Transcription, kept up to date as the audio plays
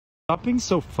Stop being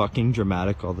so fucking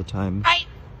dramatic all the time. I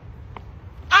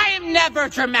am never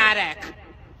dramatic.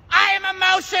 I am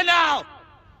emotional.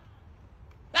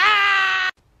 Ah!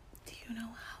 Do you know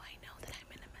how I know that I'm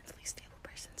in a mentally stable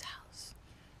person's house?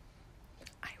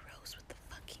 I rose with the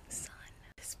fucking sun.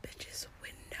 This bitch's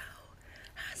window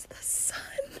has the sun.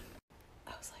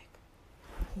 I was like,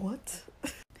 what?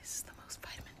 This is the most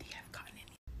vitamin D I've gotten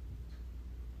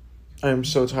in. I'm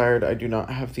so tired. I do not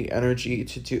have the energy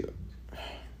to do...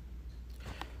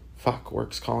 Fuck,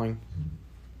 work's calling.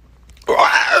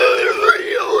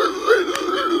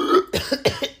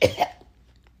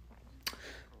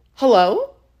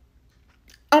 Hello?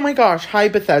 Oh my gosh, hi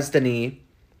Bethesda-ny.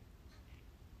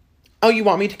 Oh, you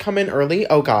want me to come in early?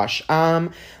 Oh gosh,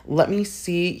 let me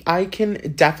see. I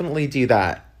can definitely do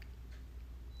that.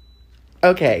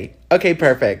 Okay,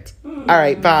 perfect.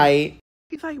 Alright, bye.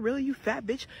 He's like, really, you fat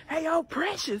bitch? Hey, yo,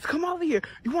 Precious, come over here.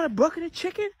 You want a bucket of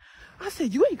chicken? I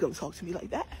said, you ain't gonna talk to me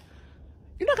like that.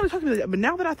 You're not gonna talk to me like that. But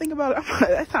now that I think about it, I'm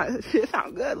like, that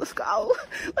sounds good. Let's go.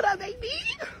 What up, baby?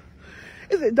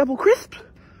 Is it double crisp?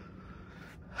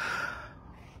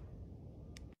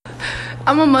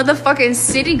 I'm a motherfucking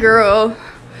city girl.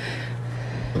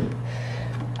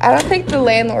 I don't think the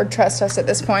landlord trusts us at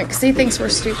this point because he thinks we're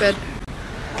stupid.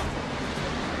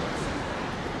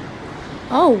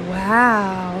 Oh,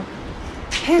 wow.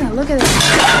 Hannah, look at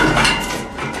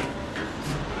that.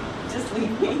 Just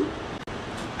leave me.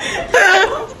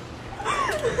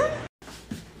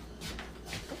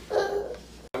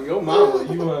 I'm your mama,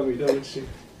 you love me, don't you?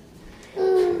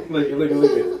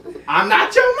 Look. I'm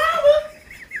not your mama.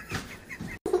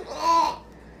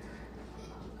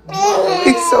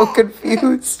 He's so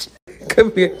confused.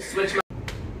 Come here.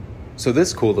 So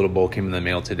this cool little bowl came in the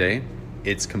mail today.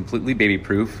 It's completely baby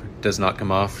proof, does not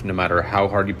come off no matter how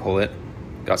hard you pull it.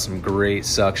 Got some great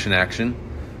suction action.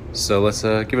 So let's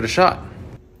give it a shot.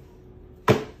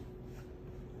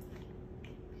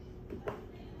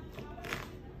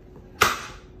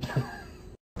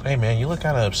 Hey man, you look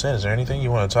kind of upset. Is there anything you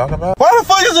want to talk about? Why the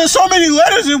fuck is there so many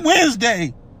letters in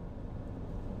Wednesday?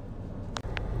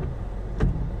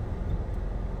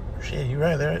 Shit, you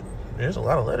right there. There's a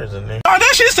lot of letters in there. Oh,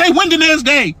 that shit say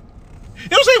Wednesday. It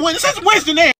don't say Wednesday. It says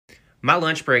Wednesday. My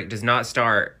lunch break does not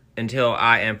start until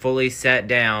I am fully sat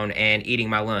down and eating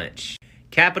my lunch.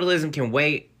 Capitalism can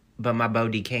wait, but my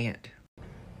body can't.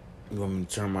 You want me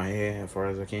to turn my head as far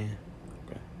as I can?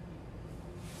 Okay.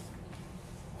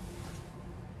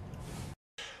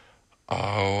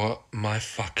 Oh my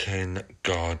fucking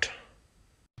God.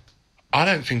 I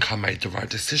don't think I made the right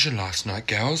decision last night,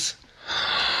 girls.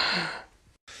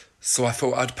 So I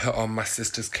thought I'd put on my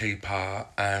sister's keeper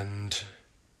and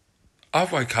I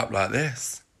woke up like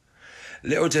this.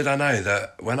 Little did I know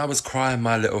that when I was crying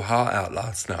my little heart out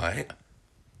last night,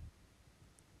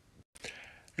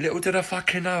 little did I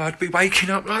fucking know I'd be waking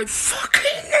up like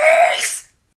fucking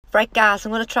this! Right guys,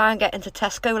 I'm going to try and get into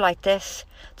Tesco like this.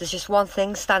 There's just one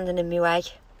thing standing in my way.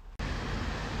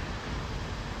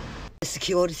 The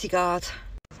security guard.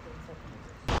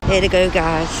 Here to go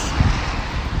guys.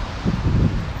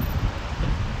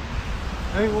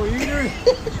 Hey, what are you doing?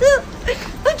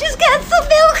 I'm just getting some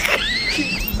milk.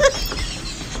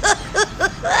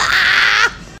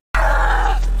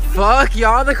 Fuck,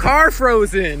 y'all, the car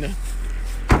frozen.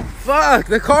 Fuck,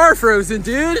 the car frozen,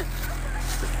 dude.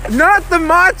 Not the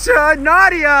matcha,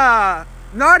 Nadia.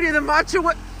 Nadia, the matcha,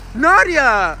 what?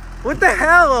 Nadia, what the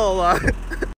hell?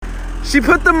 She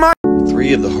put the matcha.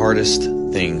 3 of the hardest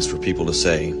things for people to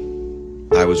say.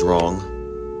 I was wrong.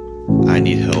 I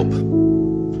need help.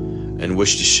 And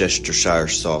Worcestershire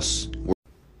sauce.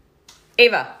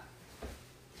 Ava.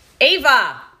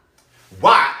 Ava!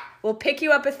 What? We'll pick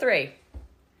you up at 3.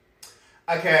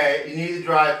 Okay, you need to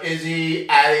drive Izzy,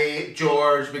 Addie,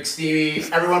 George, McSteamy,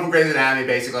 everyone from Grey's Anatomy,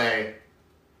 basically.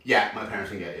 Yeah, my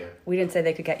parents can get you. We didn't say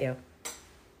they could get you.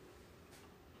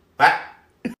 What?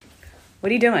 What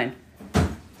are you doing?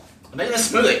 I'm making a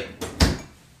smoothie.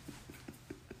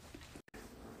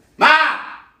 Ma!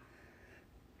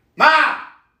 Ma!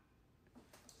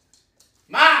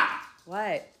 Ma!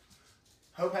 What?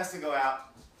 Hope has to go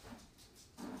out.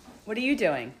 What are you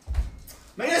doing?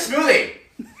 Making a smoothie!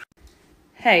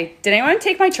 Hey, did anyone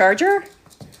take my charger?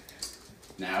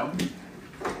 No.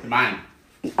 They're mine.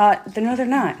 No, they're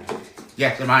not.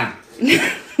 Yeah, they're mine.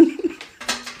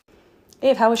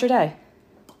 Eve, how was your day?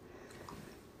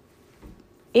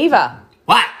 Eva.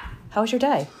 What? How was your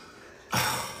day?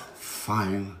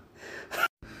 Fine.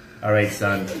 All right,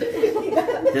 son.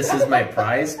 This is my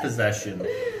prized possession.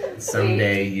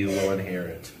 Someday you will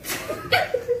inherit.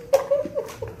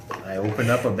 I opened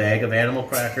up a bag of animal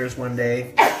crackers one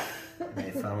day, and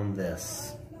I found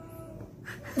this.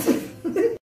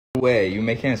 way, you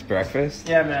making us breakfast?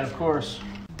 Yeah, man, of course.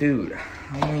 Dude,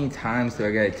 how many times do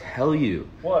I gotta tell you?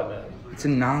 What, man? It's a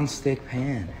non-stick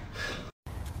pan.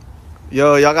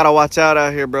 Yo, y'all gotta watch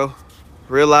out here, bro.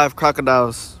 Real life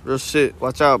crocodiles. Real shit.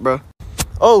 Watch out, bro.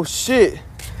 Oh, shit.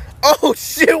 Oh,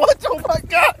 shit. What? Oh, my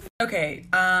God. Okay,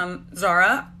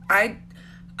 Zara,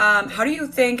 how do you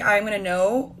think I'm gonna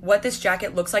know what this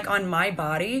jacket looks like on my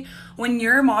body when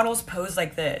your models pose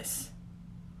like this?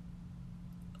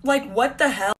 Like, what the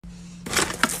hell?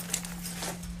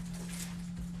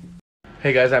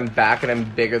 Hey guys, I'm back and I'm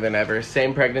bigger than ever.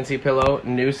 Same pregnancy pillow,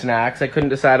 new snacks. I couldn't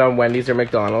decide on Wendy's or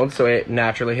McDonald's, so I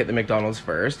naturally hit the McDonald's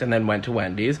first and then went to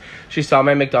Wendy's. She saw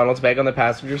my McDonald's bag on the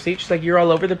passenger seat. She's like, "You're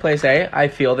all over the place, eh?" I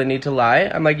feel the need to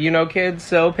lie. I'm like, you know, kids,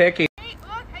 so picky. Hey,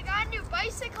 look, I got a new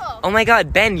bicycle. Oh my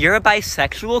god, Ben, you're a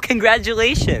bisexual?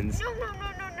 Congratulations. You know